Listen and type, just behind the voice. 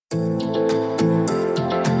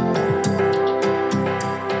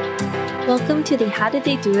Welcome to the How Did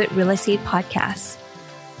They Do It Real Estate Podcast.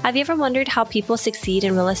 Have you ever wondered how people succeed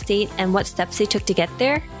in real estate and what steps they took to get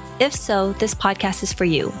there? If so, this podcast is for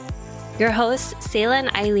you. Your hosts, Sayla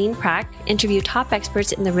and Eileen Prack, interview top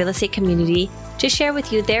experts in the real estate community to share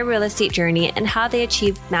with you their real estate journey and how they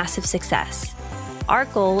achieved massive success. Our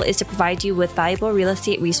goal is to provide you with valuable real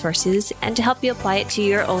estate resources and to help you apply it to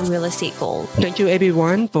your own real estate goal. Thank you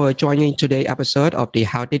everyone for joining today's episode of the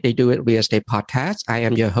How Did They Do It Real Estate Podcast. I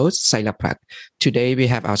am your host, Sayla Prack. Today we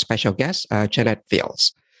have our special guest, Janet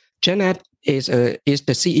Fields. Janet is the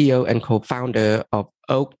CEO and co-founder of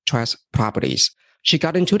Oak Trust Properties. She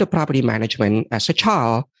got into the property management as a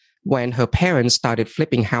child when her parents started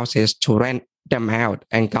flipping houses to rent them out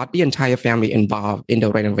and got the entire family involved in the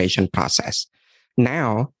renovation process.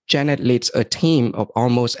 Now, Janet leads a team of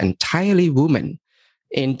almost entirely women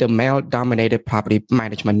in the male-dominated property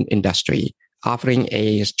management industry, offering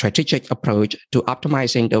a strategic approach to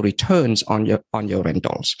optimizing the returns on your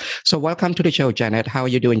rentals. So welcome to the show, Janet. How are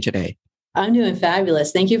you doing today? I'm doing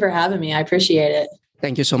fabulous. Thank you for having me. I appreciate it.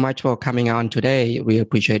 Thank you so much for coming on today. We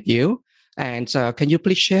appreciate you. And can you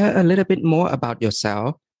please share a little bit more about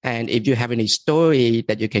yourself? And if you have any story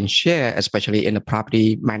that you can share, especially in the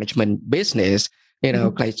property management business,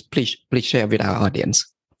 please share with our audience.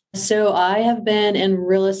 So I have been in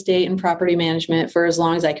real estate and property management for as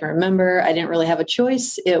long as I can remember. I didn't really have a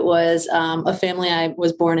choice. It was a family I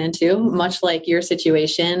was born into, much like your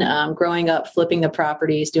situation, growing up, flipping the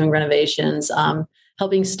properties, doing renovations,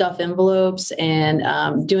 helping stuff envelopes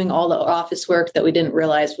and doing all the office work that we didn't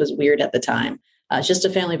realize was weird at the time. It's just a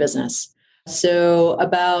family business. So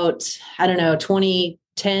about,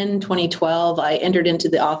 2012, I entered into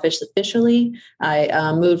the office officially.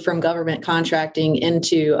 I moved from government contracting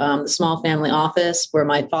into the small family office where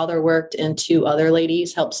my father worked and two other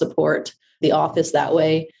ladies helped support the office that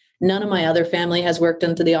way. None of my other family has worked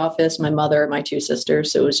into the office, my mother and my two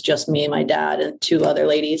sisters. So it was just me and my dad and two other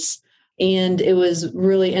ladies. And it was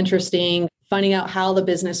really interesting finding out how the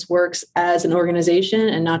business works as an organization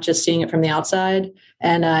and not just seeing it from the outside.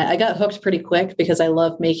 And I got hooked pretty quick because I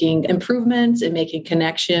love making improvements and making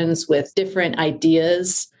connections with different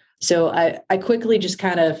ideas. So I quickly just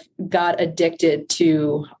kind of got addicted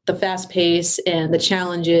to the fast pace and the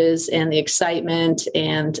challenges and the excitement.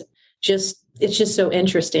 And it's just so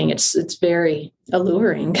interesting. It's very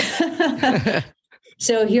alluring.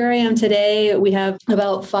 So here I am today. We have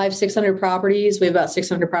about 600 properties. We have about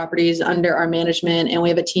 600 properties under our management, and we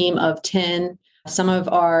have a team of 10. Some of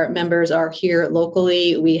our members are here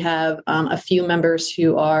locally. We have a few members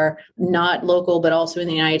who are not local, but also in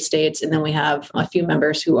the United States. And then we have a few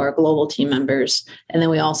members who are global team members. And then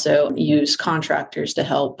we also use contractors to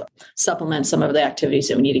help supplement some of the activities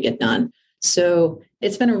that we need to get done. So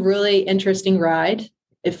it's been a really interesting ride,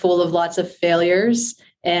 full of lots of failures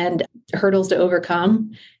and hurdles to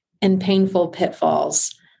overcome and painful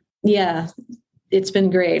pitfalls. Yeah, it's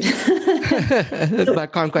been great.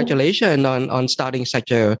 But congratulations on starting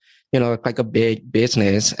such a, like a big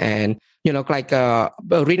business. And,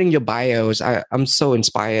 reading your bios, I'm so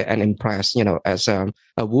inspired and impressed, as a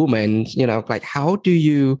woman, how do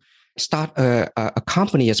you start a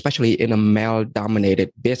company, especially in a male-dominated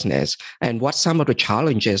business? And what's some of the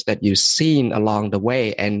challenges that you've seen along the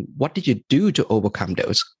way? And what did you do to overcome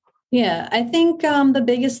those? Yeah, I think the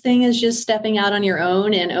biggest thing is just stepping out on your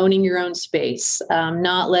own and owning your own space,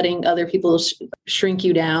 not letting other people shrink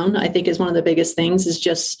you down. I think is one of the biggest things is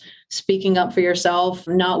just speaking up for yourself,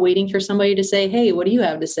 not waiting for somebody to say, hey, what do you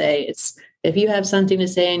have to say? It's if you have something to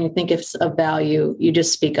say and you think it's of value, you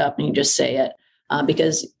just speak up and you just say it.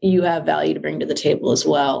 Because you have value to bring to the table as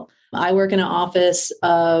well. I work in an office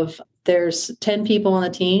there's 10 people on the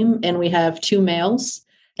team and we have 2 males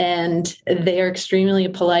and they are extremely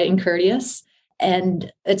polite and courteous.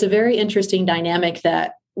 And it's a very interesting dynamic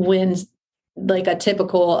that when like a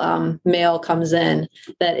typical male comes in,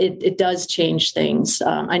 that it does change things.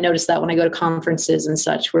 I notice that when I go to conferences and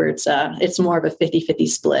such, where it's more of a 50-50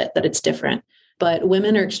 split, that it's different. But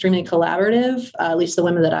women are extremely collaborative, at least the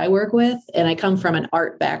women that I work with. And I come from an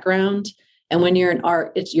art background. And when you're in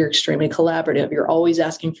art, you're extremely collaborative. You're always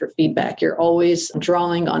asking for feedback. You're always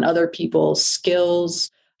drawing on other people's skills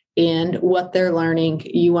and what they're learning.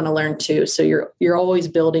 You want to learn too. So you're always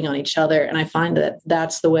building on each other. And I find that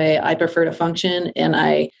that's the way I prefer to function. And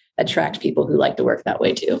I attract people who like to work that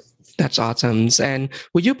way too. That's awesome. And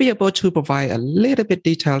would you be able to provide a little bit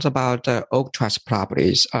details about Oak Trust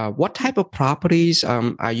Properties? What type of properties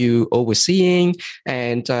are you overseeing,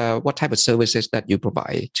 and what type of services that you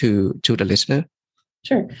provide to the listener?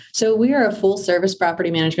 Sure. So we are a full service property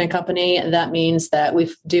management company. That means that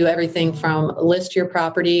we do everything from list your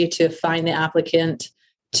property to find the applicant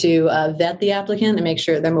to vet the applicant and make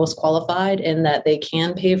sure they're most qualified and that they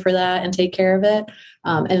can pay for that and take care of it.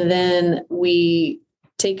 And then we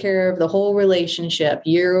take care of the whole relationship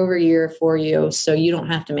year over year for you, so you don't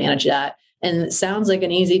have to manage that. And it sounds like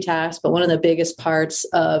an easy task, but one of the biggest parts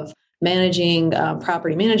of managing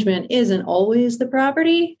property management isn't always the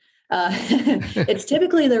property. It's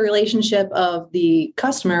typically the relationship of the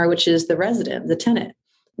customer, which is the resident, the tenant.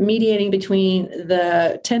 Mediating between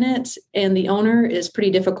the tenant and the owner is pretty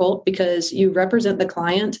difficult because you represent the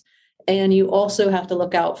client and you also have to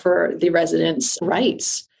look out for the resident's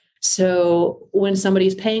rights. So when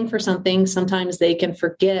somebody's paying for something, sometimes they can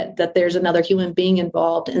forget that there's another human being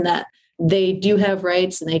involved and that they do have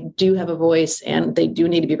rights and they do have a voice and they do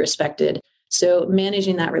need to be respected. So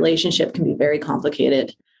managing that relationship can be very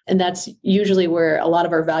complicated. And that's usually where a lot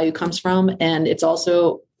of our value comes from. And it's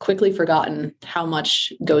also quickly forgotten how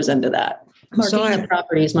much goes into that. Marketing the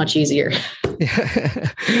property is much easier.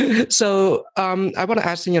 So I want to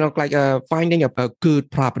ask, finding a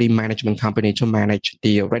good property management company to manage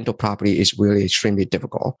the rental property is really extremely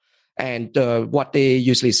difficult. And what they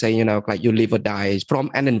usually say, you live or die from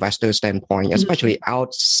an investor standpoint, especially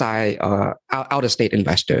outside, out of state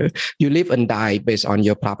investor, you live and die based on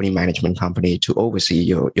your property management company to oversee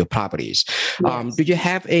your properties. Yes. Do you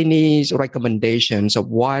have any recommendations of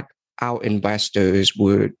what our investors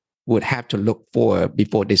would have to look for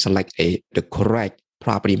before they select the correct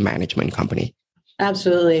property management company?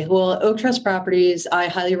 Absolutely. Well, Oak Trust Properties, I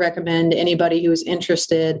highly recommend anybody who's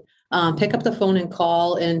interested pick up the phone and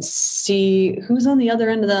call and see who's on the other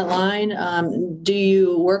end of that line. Do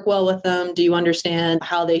you work well with them? Do you understand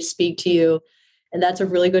how they speak to you? And that's a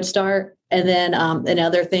really good start. And then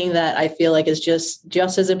another thing that I feel like is just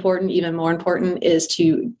as important, even more important, is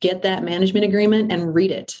to get that management agreement and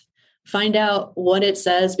read it. Find out what it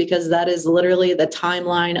says, because that is literally the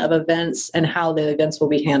timeline of events and how the events will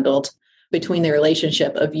be handled between the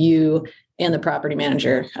relationship of you and the property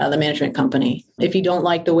manager, the management company. If you don't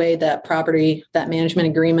like the way that management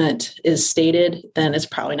agreement is stated, then it's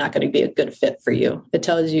probably not going to be a good fit for you. It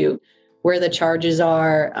tells you where the charges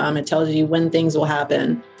are. It tells you when things will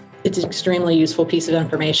happen. It's an extremely useful piece of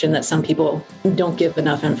information that some people don't give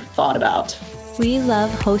enough thought about. We love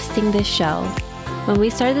hosting this show. When we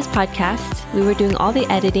started this podcast, we were doing all the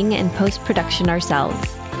editing and post-production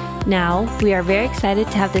ourselves. Now, we are very excited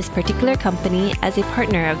to have this particular company as a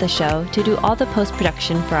partner of the show to do all the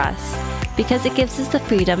post-production for us, because it gives us the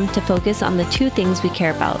freedom to focus on the two things we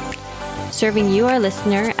care about: serving you, our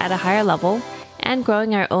listener, at a higher level, and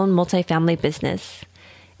growing our own multifamily business.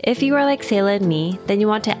 If you are like Sayla and me, then you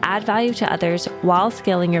want to add value to others while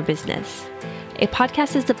scaling your business. A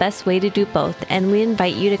podcast is the best way to do both, and we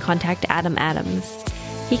invite you to contact Adam Adams.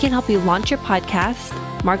 He can help you launch your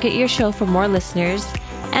podcast, market your show for more listeners,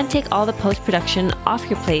 and take all the post-production off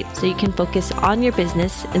your plate so you can focus on your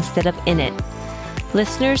business instead of in it.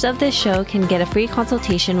 Listeners of this show can get a free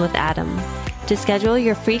consultation with Adam. To schedule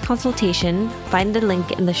your free consultation, find the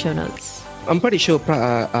link in the show notes. I'm pretty sure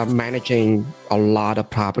managing a lot of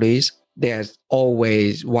properties, there's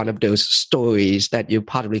always one of those stories that you're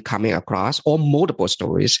probably coming across, or multiple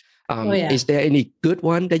stories. Is there any good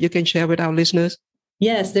one that you can share with our listeners?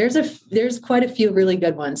 Yes, there's quite a few really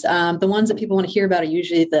good ones. The ones that people want to hear about are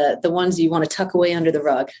usually the ones you want to tuck away under the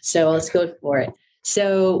rug. So let's go for it.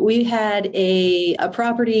 So we had a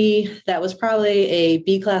property that was probably a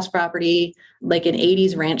B-class property, like an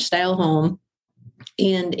 80s ranch style home.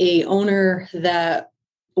 And a owner that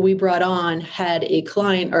we brought on had a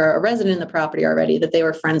client or a resident in the property already that they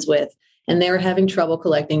were friends with. And they were having trouble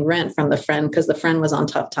collecting rent from the friend because the friend was on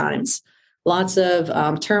tough times. Lots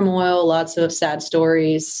of turmoil, lots of sad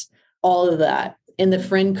stories, all of that. And the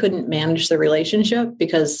friend couldn't manage the relationship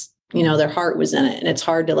because, their heart was in it. And it's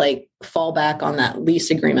hard to fall back on that lease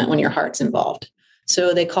agreement when your heart's involved.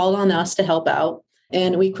 So they called on us to help out.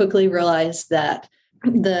 And we quickly realized that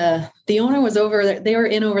the owner was they were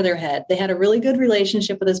in over their head. They had a really good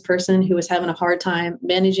relationship with this person who was having a hard time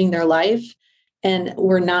managing their life and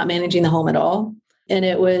were not managing the home at all. And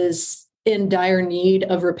it was in dire need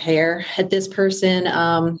of repair. This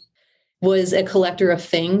person was a collector of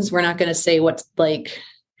things. We're not going to say what's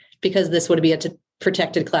because this would be a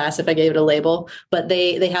protected class if I gave it a label, but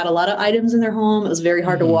they had a lot of items in their home. It was very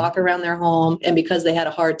hard to walk around their home. And because they had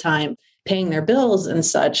a hard time paying their bills and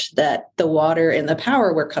such, that the water and the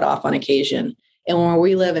power were cut off on occasion. And when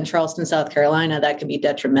we live in Charleston, South Carolina, that can be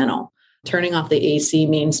detrimental. Turning off the AC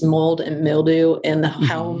means mold and mildew, and the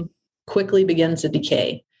home quickly begins to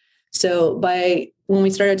decay. So when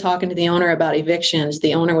we started talking to the owner about evictions,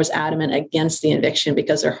 the owner was adamant against the eviction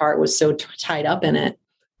because their heart was so tied up in it.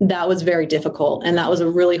 that was very difficult. And that was a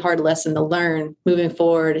really hard lesson to learn moving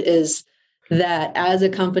forward, is that as a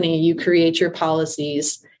company, you create your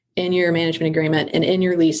policies in your management agreement and in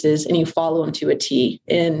your leases, and you follow them to a T.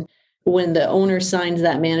 And when the owner signs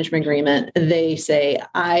that management agreement, they say,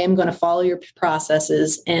 I am going to follow your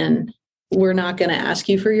processes, and we're not going to ask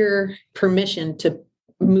you for your permission to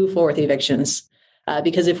move forward with evictions.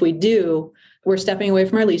 Because if we do, we're stepping away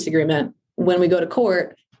from our lease agreement. When we go to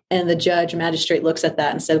court and the judge, magistrate looks at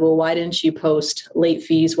that and said, well, why didn't you post late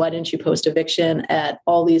fees? Why didn't you post eviction at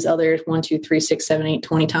all these other 1, 2, 3, 6, 7, 8,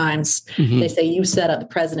 20 times? Mm-hmm. They say you set up the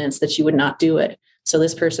precedents that you would not do it. So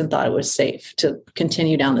this person thought it was safe to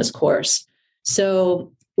continue down this course.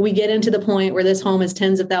 So we get into the point where this home is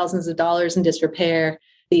tens of thousands of dollars in disrepair.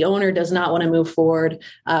 The owner does not want to move forward.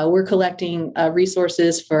 We're collecting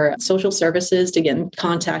resources for social services to get in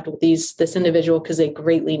contact with this individual because they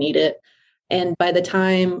greatly need it. And by the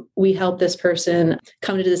time we help this person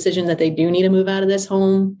come to the decision that they do need to move out of this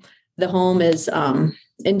home, the home is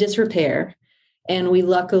in disrepair. And we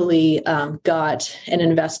luckily got an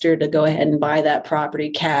investor to go ahead and buy that property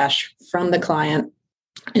cash from the client.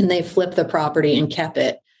 And they flipped the property and kept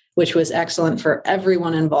it, which was excellent for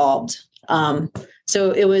everyone involved.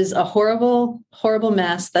 So it was a horrible, horrible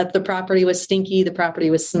mess. That the property was stinky. The property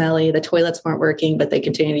was smelly. The toilets weren't working, but they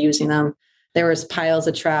continued using them. There was piles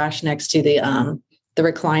of trash next to the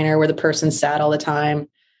recliner where the person sat all the time.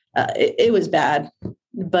 It was bad.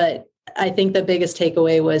 But I think the biggest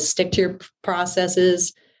takeaway was stick to your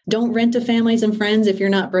processes. Don't rent to families and friends if you're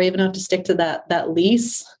not brave enough to stick to that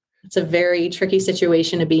lease. It's a very tricky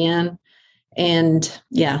situation to be in. And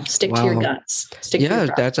stick to your guns.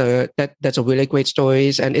 That's a really great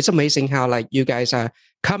story. And it's amazing how like you guys are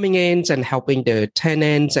coming in and helping the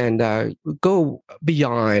tenants and go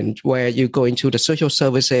beyond where you go into the social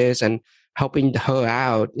services and helping her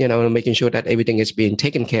out, making sure that everything is being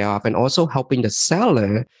taken care of, and also helping the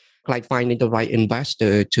seller, like finding the right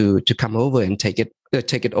investor to come over and take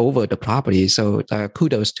it over the property. So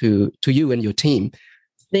kudos to you and your team.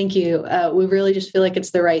 Thank you. We really just feel like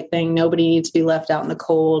it's the right thing. Nobody needs to be left out in the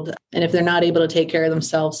cold. And if they're not able to take care of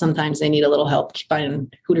themselves, sometimes they need a little help finding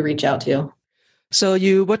who to reach out to. So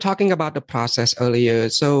you were talking about the process earlier.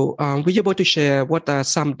 So were you able to share what are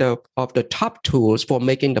some of the top tools for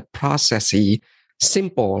making the process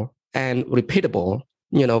simple and repeatable,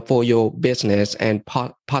 for your business and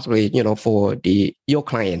possibly, for your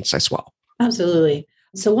clients as well? Absolutely.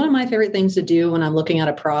 So one of my favorite things to do when I'm looking at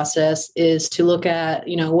a process is to look at,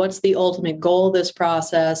 what's the ultimate goal of this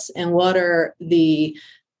process, and what are the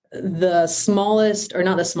smallest, or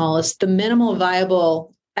not the smallest, the minimal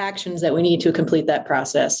viable actions that we need to complete that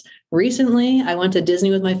process. Recently, I went to Disney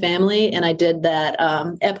with my family, and I did that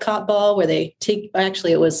Epcot ball where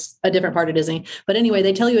it was a different part of Disney. But anyway,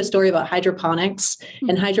 they tell you a story about hydroponics. Mm-hmm.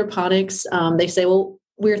 And hydroponics, they say, well,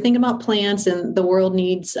 we're thinking about plants and the world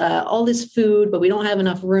needs all this food, but we don't have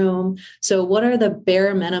enough room. So what are the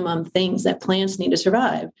bare minimum things that plants need to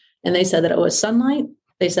survive? And they said that it was sunlight.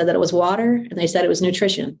 They said that it was water, and they said it was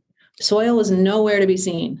nutrition. Soil is nowhere to be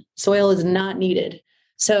seen. Soil is not needed.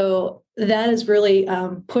 So that has really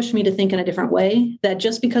pushed me to think in a different way, that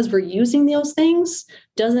just because we're using those things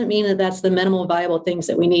doesn't mean that that's the minimal viable things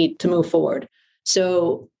that we need to move forward.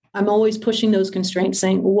 So I'm always pushing those constraints,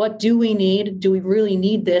 saying, what do we need? Do we really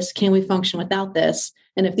need this? Can we function without this?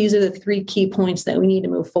 And if these are the 3 key points that we need to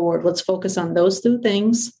move forward, let's focus on those 3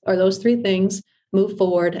 things, move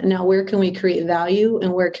forward. And now where can we create value,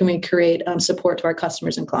 and where can we create support to our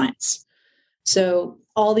customers and clients? So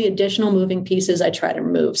all the additional moving pieces I try to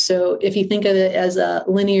remove. So if you think of it as a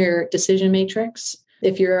linear decision matrix,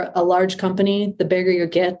 if you're a large company, the bigger you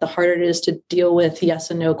get, the harder it is to deal with yes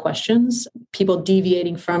and no questions, people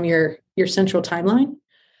deviating from your central timeline.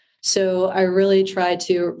 So I really try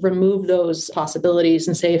to remove those possibilities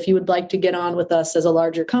and say, if you would like to get on with us as a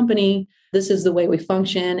larger company, this is the way we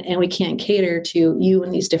function, and we can't cater to you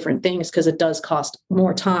and these different things because it does cost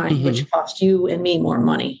more time, mm-hmm. which costs you and me more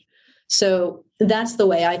money. So that's the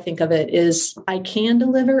way I think of it, is I can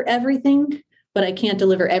deliver everything, but I can't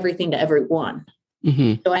deliver everything to everyone.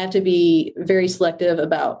 Mm-hmm. So I have to be very selective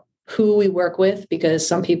about who we work with, because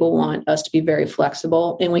some people want us to be very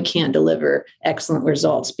flexible, and we can't deliver excellent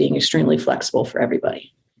results being extremely flexible for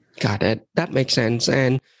everybody. Got it. That makes sense.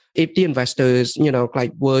 And if the investors,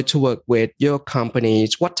 were to work with your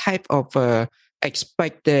companies, what type of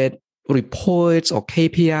expected reports or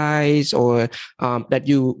KPIs or that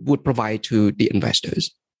you would provide to the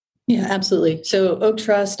investors? Yeah, absolutely. So Oak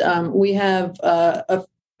Trust, we have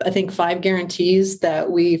I think 5 guarantees that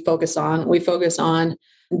we focus on. We focus on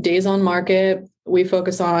days on market. We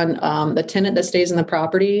focus on the tenant that stays in the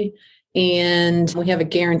property, And we have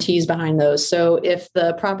guarantees behind those. So if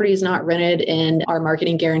the property is not rented and our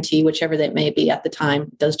marketing guarantee, whichever that may be at the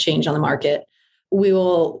time, does change on the market, we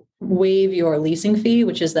will waive your leasing fee,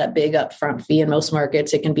 which is that big upfront fee. In most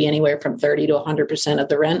markets, it can be anywhere from 30 to 100% of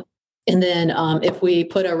the rent. And then if we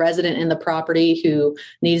put a resident in the property who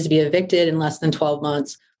needs to be evicted in less than 12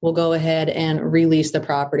 months, we'll go ahead and release the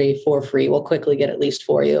property for free. We'll quickly get it leased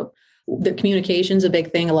for you. The communication is a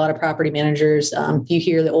big thing. A lot of property managers, you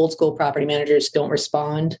hear the old school property managers don't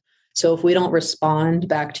respond. So if we don't respond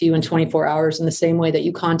back to you in 24 hours in the same way that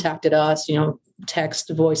you contacted us, text,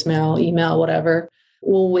 voicemail, email, whatever,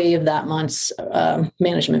 we'll waive that month's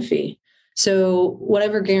management fee. So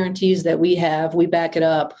whatever guarantees that we have, we back it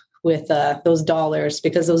up with those dollars,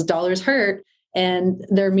 because those dollars hurt and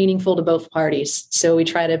they're meaningful to both parties. So we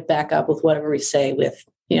try to back up with whatever we say with,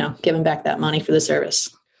 giving back that money for the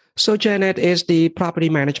service. So Janet, is the property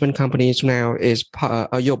management companies now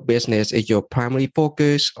your business is your primary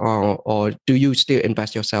focus, or do you still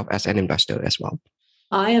invest yourself as an investor as well?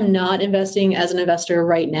 I am not investing as an investor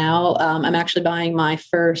right now. I'm actually buying my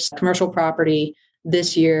first commercial property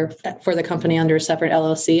this year for the company under a separate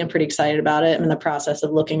LLC. I'm pretty excited about it. I'm in the process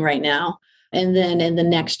of looking right now. And then in the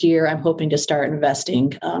next year, I'm hoping to start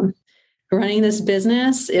investing. Running this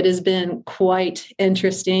business, it has been quite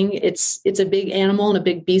interesting. It's a big animal and a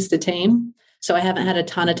big beast to tame. So I haven't had a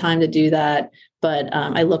ton of time to do that, but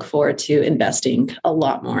I look forward to investing a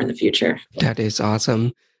lot more in the future. That is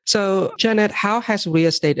awesome. So Janet, how has real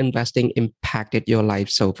estate investing impacted your life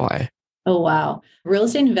so far? Oh, wow. Real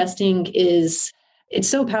estate investing it's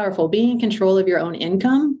so powerful. Being in control of your own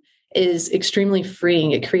income is extremely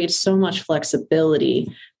freeing. It creates so much flexibility.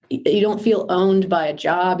 You don't feel owned by a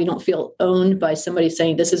job. You don't feel owned by somebody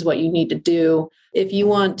saying, this is what you need to do. If you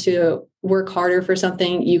want to work harder for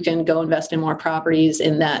something, you can go invest in more properties,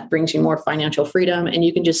 and that brings you more financial freedom. And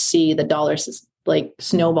you can just see the dollars like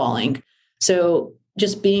snowballing. So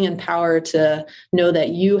just being empowered to know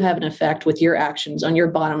that you have an effect with your actions on your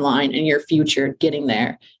bottom line and your future getting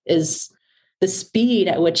there, is the speed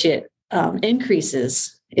at which it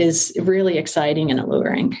increases is really exciting and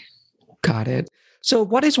alluring. Got it. So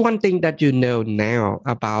what is one thing that you know now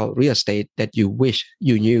about real estate that you wish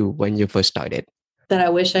you knew when you first started? That I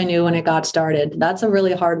wish I knew when it got started. That's a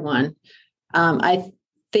really hard one. I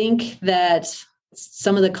think that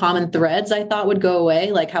some of the common threads I thought would go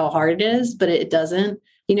away, like how hard it is, but it doesn't.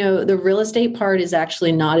 The real estate part is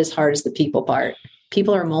actually not as hard as the people part.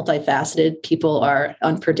 People are multifaceted. People are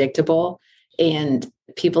unpredictable. And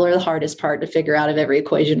people are the hardest part to figure out of every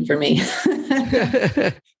equation for me.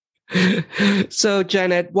 So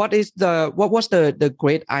Janet, what was the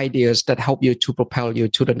great ideas that help you to propel you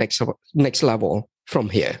to the next level from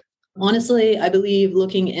here? Honestly, I believe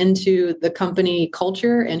looking into the company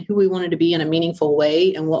culture and who we wanted to be in a meaningful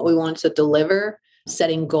way and what we wanted to deliver,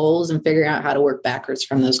 setting goals and figuring out how to work backwards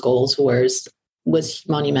from those goals was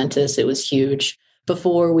monumentous. It was huge.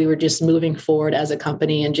 Before, we were just moving forward as a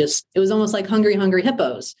company, and it was almost like hungry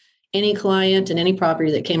hippos. Any client and any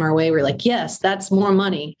property that came our way, we're like, yes, that's more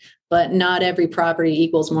money, but not every property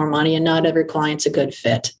equals more money, and not every client's a good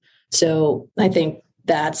fit. So I think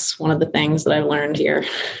that's one of the things that I've learned here.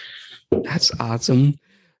 That's awesome.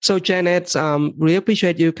 So Janet, really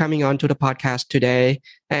appreciate you coming on to the podcast today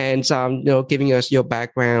and giving us your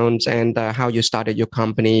background and how you started your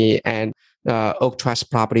company and Oak Trust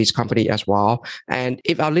Properties company as well. And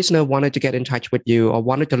if our listener wanted to get in touch with you or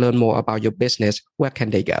wanted to learn more about your business, where can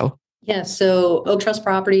they go? Yeah, so Oak Trust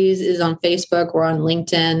Properties is on Facebook. We're on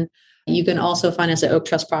LinkedIn. You can also find us at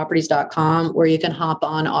oaktrustproperties.com, where you can hop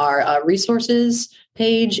on our resources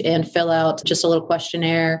page and fill out just a little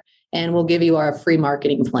questionnaire, and we'll give you our free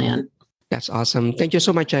marketing plan. That's awesome. Thank you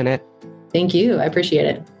so much, Janet. Thank you. I appreciate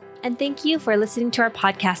it. And thank you for listening to our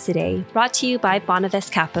podcast today, brought to you by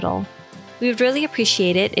Bonavest Capital. We would really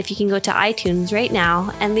appreciate it if you can go to iTunes right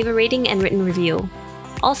now and leave a rating and written review.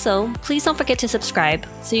 Also, please don't forget to subscribe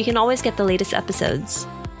so you can always get the latest episodes.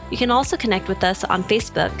 You can also connect with us on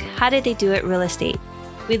Facebook, How Did They Do It Real Estate.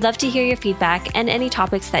 We'd love to hear your feedback and any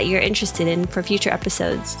topics that you're interested in for future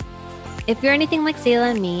episodes. If you're anything like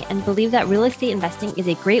Sayla and me and believe that real estate investing is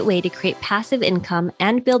a great way to create passive income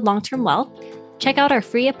and build long-term wealth, check out our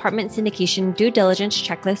free apartment syndication due diligence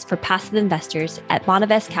checklist for passive investors at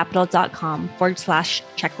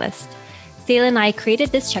bonavestcapital.com/checklist. Sayla and I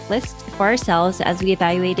created this checklist for ourselves as we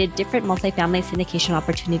evaluated different multifamily syndication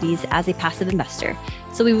opportunities as a passive investor.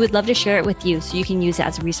 So we would love to share it with you so you can use it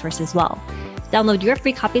as a resource as well. Download your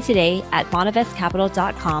free copy today at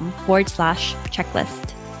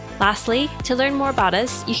bonavestcapital.com/checklist. Lastly, to learn more about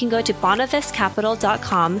us, you can go to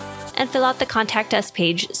bonavestcapital.com and fill out the Contact Us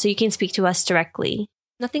page so you can speak to us directly.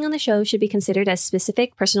 Nothing on the show should be considered as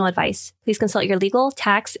specific personal advice. Please consult your legal,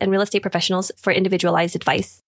 tax, and real estate professionals for individualized advice.